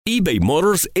eBay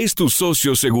Motors es tu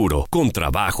socio seguro. Con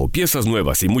trabajo, piezas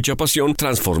nuevas y mucha pasión,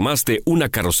 transformaste una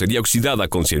carrocería oxidada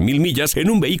con 100,000 millas en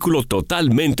un vehículo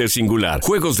totalmente singular.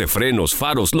 Juegos de frenos,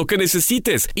 faros, lo que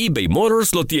necesites, eBay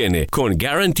Motors lo tiene. Con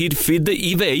Guaranteed Fit de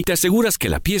eBay, te aseguras que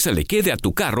la pieza le quede a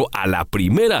tu carro a la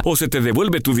primera o se te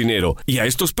devuelve tu dinero. Y a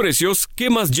estos precios,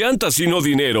 ¿qué más llantas sino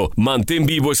dinero? Mantén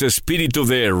vivo ese espíritu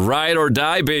de Ride or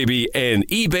Die, baby, en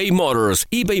eBay Motors.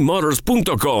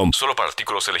 ebaymotors.com. Solo para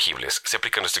artículos elegibles. Se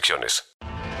aplican restricciones.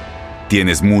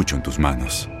 Tienes mucho en tus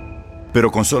manos,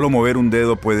 pero con solo mover un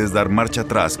dedo puedes dar marcha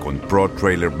atrás con Pro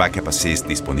Trailer Backup Assist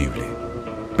disponible.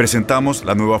 Presentamos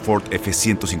la nueva Ford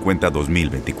F-150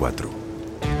 2024.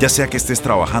 Ya sea que estés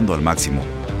trabajando al máximo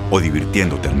o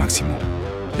divirtiéndote al máximo,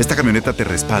 esta camioneta te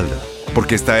respalda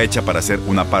porque está hecha para ser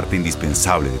una parte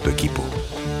indispensable de tu equipo.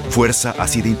 Fuerza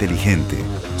así de inteligente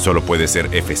solo puede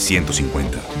ser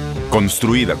F-150.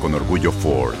 Construida con orgullo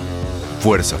Ford.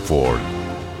 Fuerza Ford.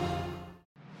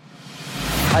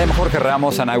 I am Jorge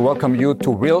Ramos and I welcome you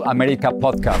to Real America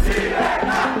Podcast.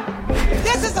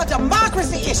 This is a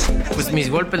democracy issue. Pues mis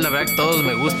golpes, la verdad, todos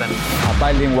me gustan. A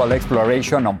bilingual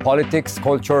exploration on politics,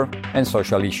 culture and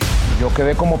social issues. Yo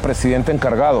quedé como presidente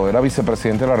encargado, era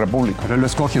vicepresidente de la República. Pero lo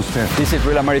escoge usted. This is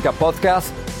Real America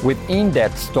Podcast with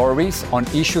in-depth stories on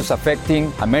issues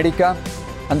affecting America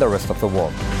and the rest of the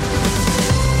world.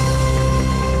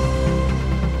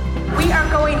 We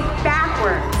are going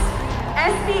backwards.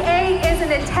 SB 8 is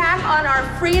an attack on our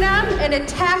freedom, an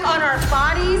attack on our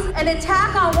bodies, an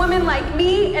attack on women like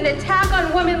me, an attack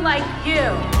on women like you.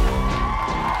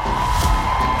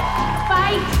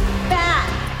 Fight back.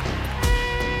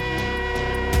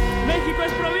 ¡México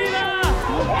es pro vida!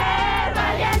 ¡Mujer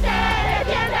valiente,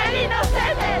 defiende al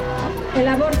inocente! El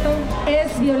aborto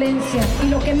es violencia y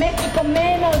lo que México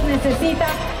menos necesita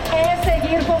es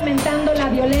seguir fomentando la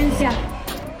violencia.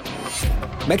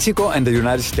 Mexico and the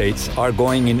United States are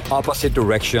going in opposite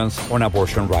directions on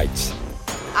abortion rights.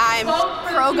 I'm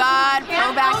pro-God,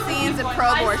 pro-vaccines, and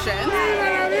pro-abortion.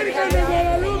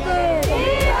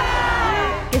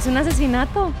 Es un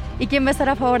asesinato. ¿Y quién va a estar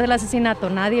a favor del asesinato?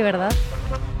 Nadie, ¿verdad?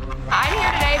 I'm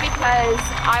here today because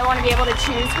I want to be able to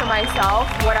choose for myself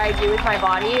what I do with my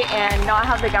body and not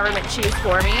have the government choose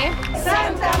for me.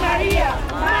 Santa María,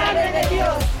 Madre de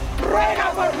Dios,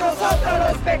 ruega por nosotros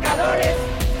los pecadores.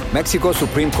 Mexico's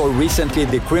Supreme Court recently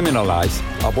decriminalized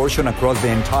abortion across the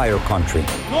entire country.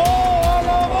 ¡No al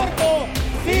aborto!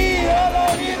 ¡Sí a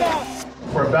la vida!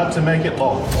 We're about to make it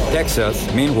law. Texas,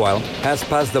 meanwhile, has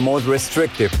passed the most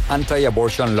restrictive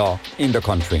anti-abortion law in the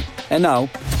country. And now,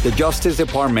 the Justice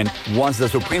Department wants the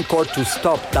Supreme Court to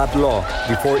stop that law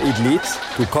before it leads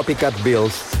to copycat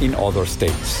bills in other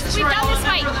states. We've done this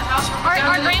fight.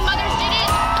 Our grandmothers did it,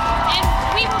 and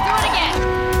we will do it again.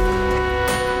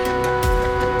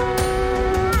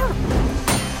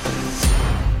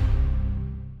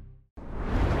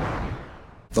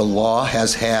 The law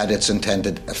has had its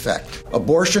intended effect.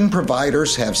 Abortion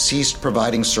providers have ceased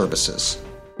providing services.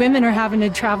 Women are having to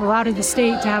travel out of the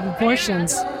state to have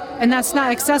abortions, and that's not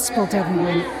accessible to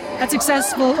everyone. That's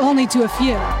accessible only to a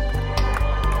few.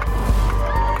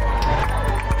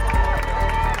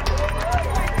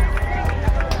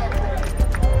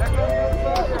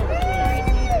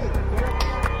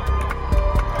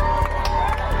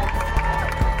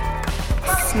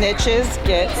 Snitches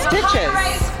get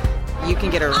stitches. You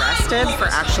can get arrested for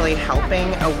actually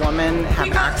helping a woman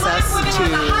have access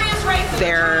to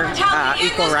their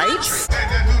equal rights.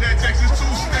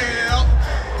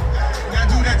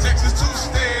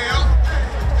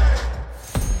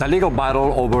 The legal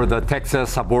battle over the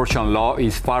Texas abortion law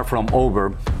is far from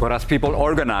over, but as people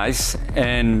organize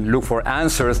and look for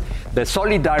answers, the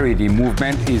solidarity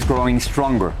movement is growing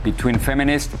stronger between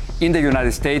feminists in the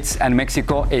United States and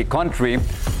Mexico, a country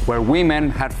where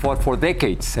women had fought for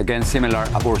decades against similar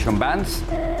abortion bans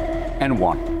and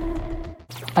won.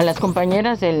 A las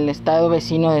compañeras del estado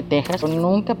vecino de Texas,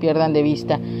 nunca pierdan de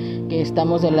vista que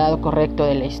estamos del lado correcto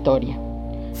de la historia.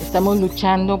 Estamos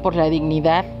luchando por la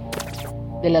dignidad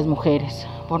de las mujeres,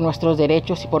 por nuestros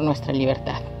derechos y por nuestra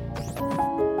libertad.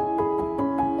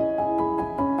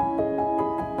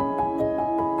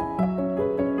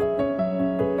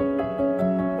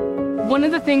 One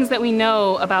of the things that we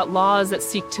know about laws that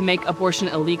seek to make abortion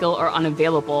illegal or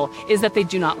unavailable is that they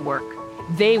do not work.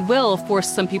 They will force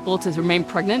some people to remain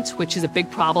pregnant, which is a big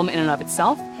problem in and of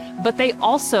itself, but they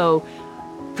also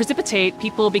precipitate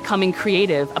people becoming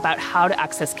creative about how to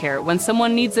access care. When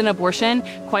someone needs an abortion,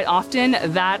 quite often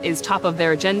that is top of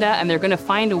their agenda, and they're going to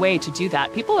find a way to do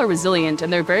that. People are resilient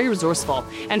and they're very resourceful.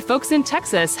 And folks in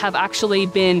Texas have actually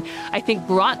been, I think,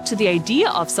 brought to the idea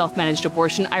of self-managed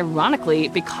abortion, ironically,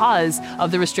 because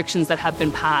of the restrictions that have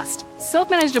been passed.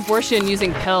 Self-managed abortion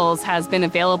using pills has been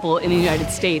available in the United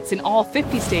States, in all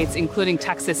 50 states, including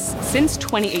Texas, since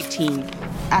 2018.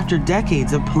 After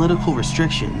decades of political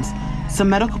restrictions, some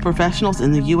medical professionals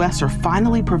in the U.S. are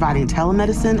finally providing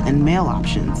telemedicine and mail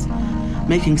options,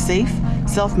 making safe,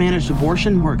 self-managed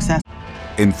abortion more accessible.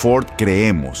 En Ford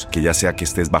creemos que ya sea que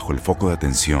estés bajo el foco de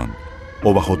atención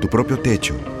o bajo tu propio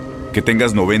techo, que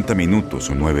tengas 90 minutos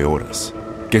o 9 horas,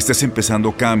 que estés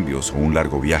empezando cambios o un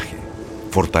largo viaje,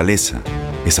 fortaleza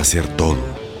es hacer todo,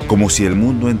 como si el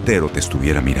mundo entero te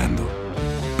estuviera mirando.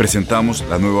 Presentamos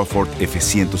la nueva Ford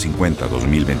F-150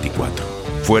 2024.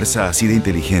 Fuerza así de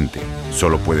inteligente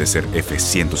solo puede ser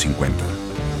F-150.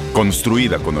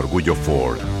 Construida con orgullo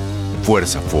Ford.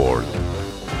 Fuerza Ford.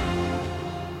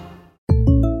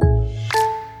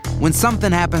 When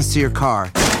something happens to your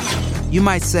car, you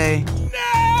might say,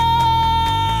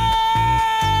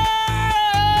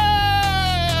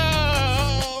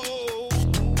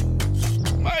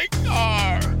 My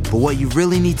car! But what you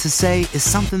really need to say is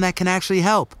something that can actually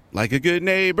help. Like a good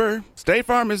neighbor, State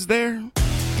Farm is there. And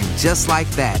just like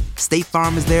that, State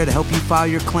Farm is there to help you file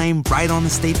your claim right on the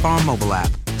State Farm mobile app.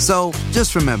 So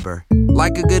just remember,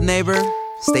 like a good neighbor,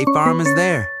 State Farm is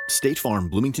there. State Farm,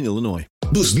 Bloomington, Illinois.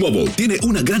 Boost Mobile tiene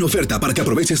una gran oferta para que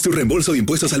aproveches tu reembolso de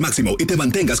impuestos al máximo y te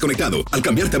mantengas conectado. Al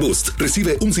cambiarte a Boost,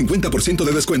 recibe un 50%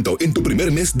 de descuento en tu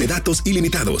primer mes de datos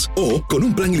ilimitados. O, con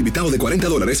un plan ilimitado de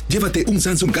 $40, llévate un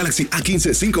Samsung Galaxy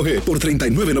A15 5G por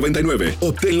 $39.99.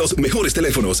 Obtén los mejores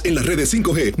teléfonos en las redes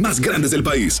 5G más grandes del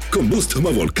país. Con Boost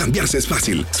Mobile, cambiarse es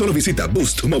fácil. Solo visita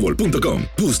boostmobile.com.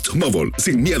 Boost Mobile,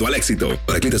 sin miedo al éxito.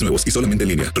 Para clientes nuevos y solamente en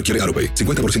línea, requiere AutoPay.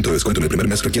 50% de descuento en el primer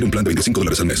mes requiere un plan de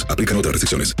 $25 al mes. Aplican otras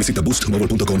restricciones. Visita boostmobile.com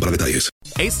para detalles.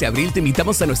 Este abril te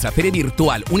invitamos a nuestra feria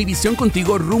virtual Univisión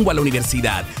Contigo rumbo a la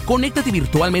universidad. Conéctate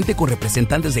virtualmente con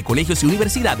representantes de colegios y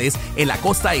universidades en la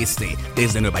costa este,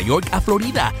 desde Nueva York a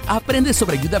Florida. Aprende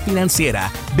sobre ayuda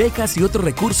financiera, becas y otros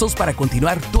recursos para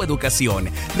continuar tu educación.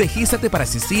 Regístrate para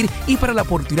asistir y para la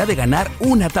oportunidad de ganar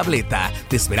una tableta.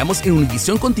 Te esperamos en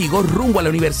Univisión Contigo rumbo a la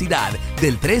universidad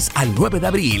del 3 al 9 de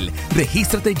abril.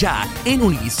 Regístrate ya en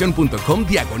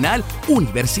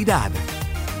univision.com/universidad.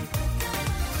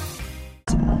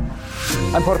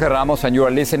 I'm Jorge Ramos, and you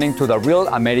are listening to the Real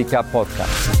America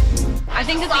podcast. I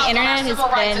think that the internet has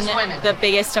been the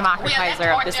biggest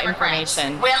democratizer of this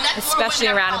information, especially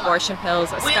around abortion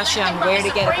pills, especially on where to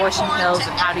get abortion pills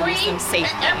and how to use them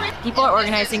safely. People are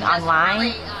organizing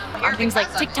online on things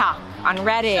like TikTok, on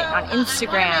Reddit, on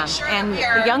Instagram, and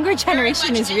the younger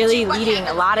generation is really leading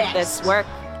a lot of this work.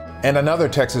 And another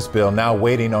Texas bill now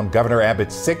waiting on Governor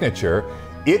Abbott's signature.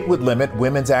 It would limit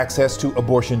women's access to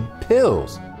abortion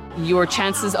pills. Your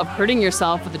chances of hurting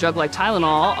yourself with a drug like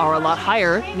Tylenol are a lot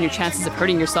higher than your chances of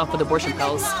hurting yourself with abortion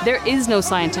pills. There is no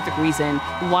scientific reason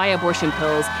why abortion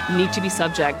pills need to be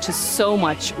subject to so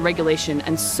much regulation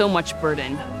and so much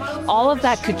burden. All of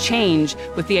that could change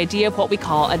with the idea of what we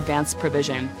call advanced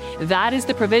provision. That is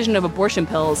the provision of abortion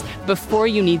pills before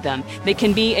you need them. They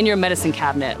can be in your medicine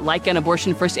cabinet, like an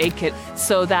abortion first aid kit,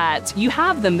 so that you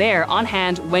have them there on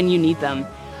hand when you need them.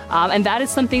 And that is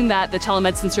something that the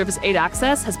Telemedicine Service 8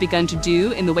 Access has begun to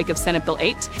do in the wake of Senate Bill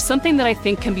 8, something that I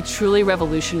think can be truly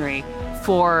revolutionary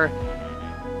for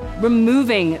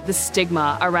removing the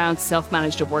stigma around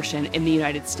self-managed abortion in the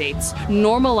United States,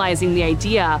 normalizing the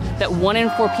idea that 1 in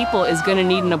 4 people is going to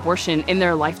need an abortion in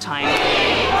their lifetime.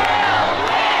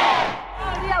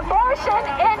 The abortion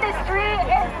industry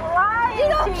is lying to you.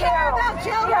 You don't care about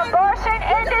children. The abortion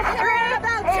industry is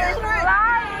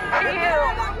lying to you.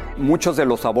 Muchos de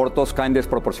los abortos caen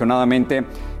desproporcionadamente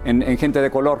en gente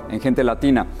de color, en gente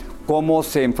latina. ¿Cómo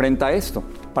se enfrenta esto?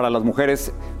 Para las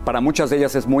mujeres, para muchas de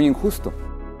ellas es muy injusto.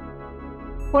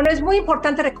 Bueno, es muy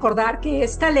importante recordar que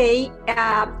esta ley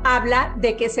habla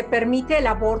de que se permite el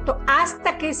aborto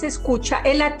hasta que se escucha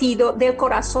el latido del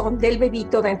corazón del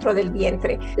bebito dentro del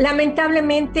vientre.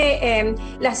 Lamentablemente,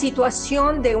 la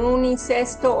situación de un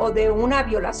incesto o de una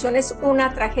violación es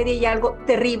una tragedia y algo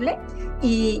terrible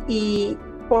y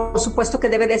por supuesto que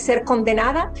debe de ser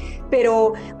condenada,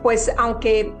 pero pues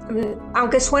aunque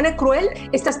suene cruel,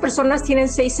 estas personas tienen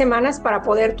 6 semanas para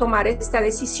poder tomar esta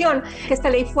decisión. Esta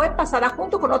ley fue pasada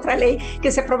junto con otra ley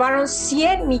que se aprobaron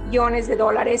 $100 millones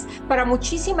para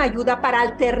muchísima ayuda, para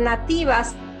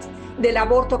alternativas del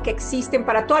aborto que existen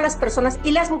para todas las personas,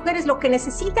 y las mujeres lo que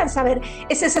necesitan saber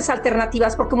es esas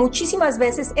alternativas, porque muchísimas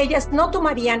veces ellas no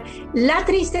tomarían la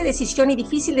triste decisión y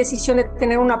difícil decisión de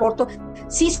tener un aborto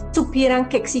si supieran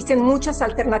que existen muchas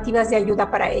alternativas de ayuda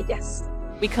para ellas.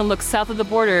 We can look south of the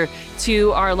border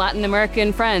to our Latin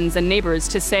American friends and neighbors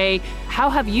to say, how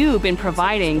have you been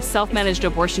providing self-managed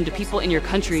abortion to people in your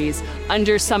countries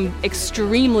under some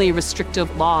extremely restrictive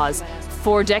laws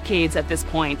for decades at this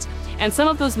point? And some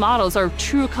of those models are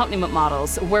true accompaniment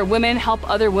models where women help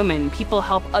other women, people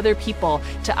help other people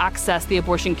to access the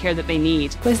abortion care that they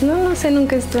need. Pues no sé,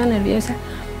 nunca estuve nerviosa.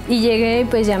 Y llegué y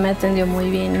pues ya me atendió muy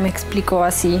bien, me explicó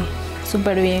así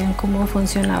súper bien cómo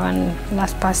funcionaban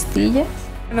las pastillas.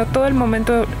 Bueno, todo el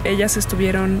momento ellas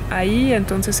estuvieron ahí,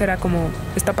 entonces era como,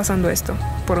 está pasando esto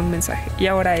por un mensaje, y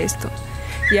ahora esto,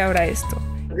 y ahora esto.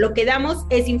 Lo que damos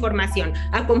es información,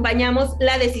 acompañamos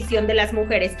la decisión de las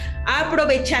mujeres,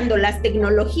 aprovechando las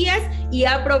tecnologías y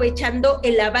aprovechando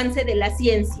el avance de la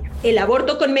ciencia. El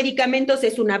aborto con medicamentos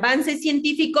es un avance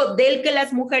científico del que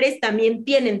las mujeres también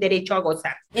tienen derecho a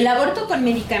gozar. El aborto con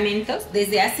medicamentos,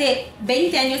 desde hace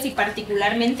 20 años y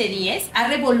particularmente 10, ha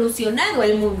revolucionado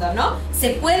el mundo, ¿no? Se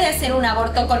puede hacer un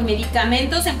aborto con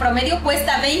medicamentos, en promedio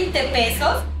cuesta 20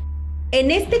 pesos. En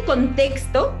este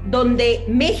contexto donde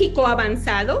México ha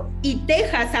avanzado y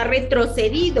Texas ha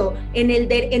retrocedido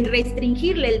en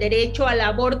restringirle el derecho al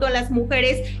aborto a las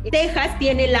mujeres, Texas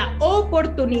tiene la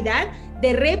oportunidad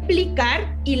de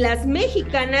replicar y las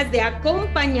mexicanas de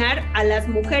acompañar a las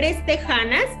mujeres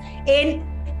tejanas en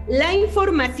la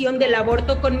información del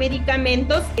aborto con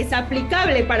medicamentos. Es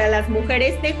aplicable para las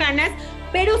mujeres tejanas,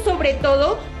 pero sobre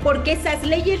todo porque esas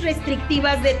leyes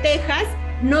restrictivas de Texas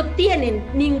no tienen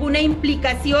ninguna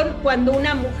implicación cuando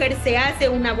una mujer se hace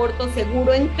un aborto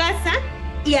seguro en casa,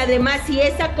 y además si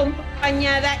es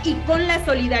acompañada y con la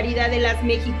solidaridad de las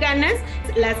mexicanas,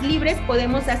 las libres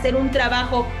podemos hacer un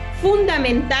trabajo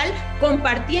fundamental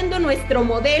compartiendo nuestro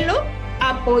modelo,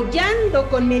 apoyando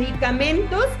con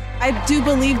medicamentos. I do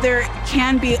believe there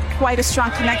can be quite a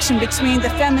strong connection between the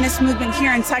feminist movement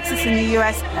here in Texas in the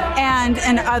US and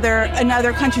in other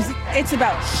countries. It's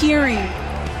about hearing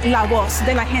la voz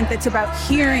de la gente. It's about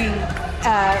hearing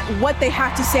what they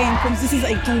have to say, because this is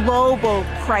a global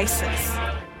crisis.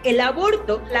 El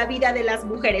aborto, la vida de las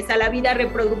mujeres, a la vida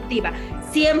reproductiva,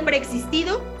 siempre ha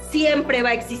existido, siempre va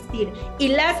a existir, y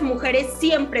las mujeres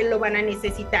siempre lo van a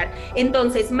necesitar.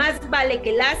 Entonces, más vale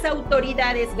que las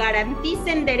autoridades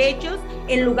garanticen derechos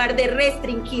en lugar de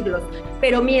restringirlos.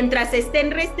 Pero mientras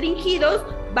estén restringidos,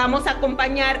 vamos a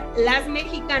acompañar las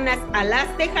mexicanas a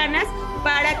las tejanas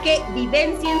para que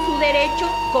vivencien su derecho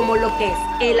como lo que es.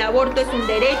 El aborto es un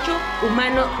derecho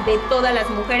humano de todas las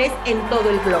mujeres en todo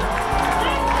el globo.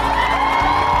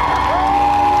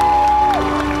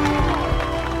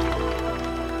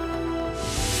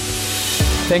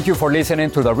 Thank you for listening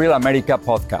to the Real America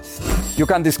podcast. You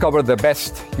can discover the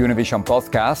best Univision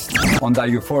podcasts on the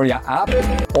Euphoria app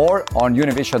or on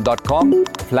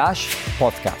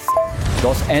univision.com/podcast.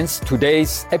 Thus ends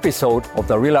today's episode of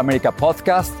the Real America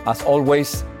podcast. As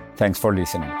always, thanks for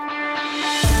listening.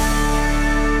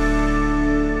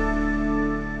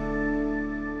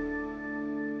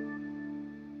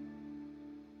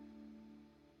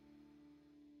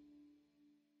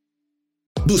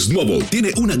 Boost Mobile tiene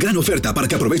una gran oferta para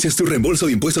que aproveches tu reembolso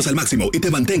de impuestos al máximo y te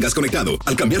mantengas conectado.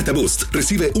 Al cambiarte a Boost,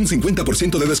 recibe un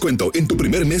 50% de descuento en tu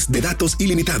primer mes de datos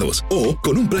ilimitados. O,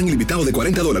 con un plan ilimitado de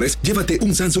 $40, llévate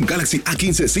un Samsung Galaxy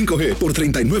A15 5G por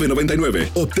 $39.99.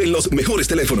 Obtén los mejores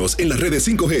teléfonos en las redes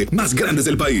 5G más grandes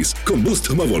del país. Con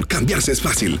Boost Mobile, cambiarse es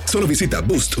fácil. Solo visita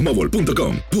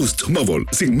boostmobile.com. Boost Mobile,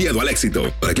 sin miedo al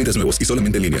éxito. Para clientes nuevos y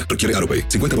solamente en línea, requiere AutoPay.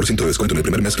 50% de descuento en el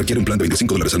primer mes requiere un plan de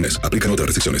 $25 al mes. Aplican otras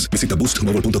restricciones. Visita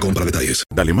boostmobile.com para detalles.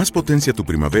 Dale más potencia a tu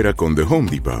primavera con The Home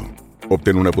Depot.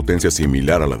 Obtén una potencia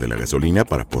similar a la de la gasolina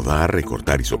para podar,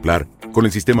 recortar y soplar con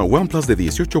el sistema OnePlus de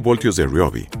 18 voltios de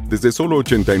Ryobi desde solo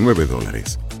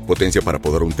 $89. Potencia para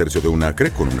podar un tercio de un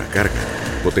acre con una carga.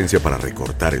 Potencia para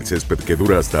recortar el césped que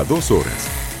dura hasta 2 horas.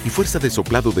 Y fuerza de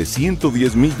soplado de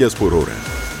 110 millas por hora.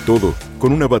 Todo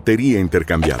con una batería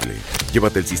intercambiable.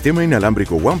 Llévate el sistema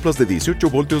inalámbrico OnePlus de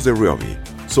 18 voltios de Ryobi.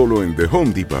 Solo en The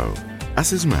Home Depot.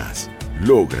 Haces más.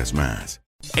 Logras más.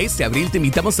 Este abril te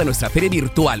invitamos a nuestra feria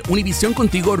virtual Univisión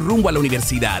Contigo rumbo a la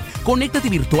universidad. Conéctate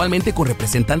virtualmente con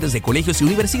representantes de colegios y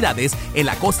universidades en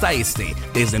la costa este,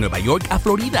 desde Nueva York a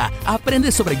Florida.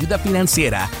 Aprende sobre ayuda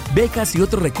financiera, becas y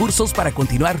otros recursos para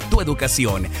continuar tu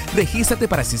educación. Regístrate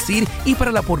para asistir y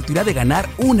para la oportunidad de ganar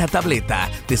una tableta.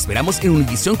 Te esperamos en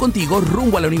Univisión Contigo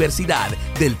rumbo a la universidad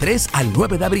del 3 al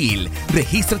 9 de abril.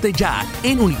 Regístrate ya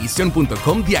en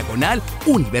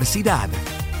univision.com/universidad.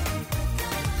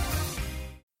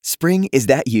 Spring, is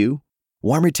that you?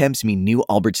 Warmer temps mean new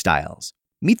Allbirds styles.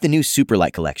 Meet the new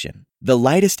Superlight collection, the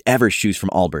lightest ever shoes from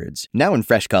Allbirds, now in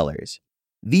fresh colors.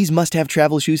 These must-have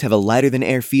travel shoes have a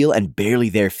lighter-than-air feel and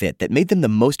barely-there fit that made them the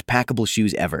most packable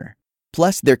shoes ever.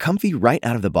 Plus, they're comfy right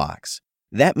out of the box.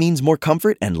 That means more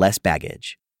comfort and less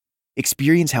baggage.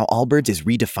 Experience how Allbirds is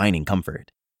redefining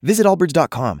comfort. Visit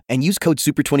allbirds.com and use code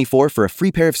SUPER24 for a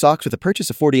free pair of socks with a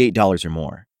purchase of $48 or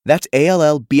more. That's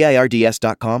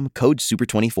ALLBIRDS.com, code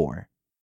SUPER24.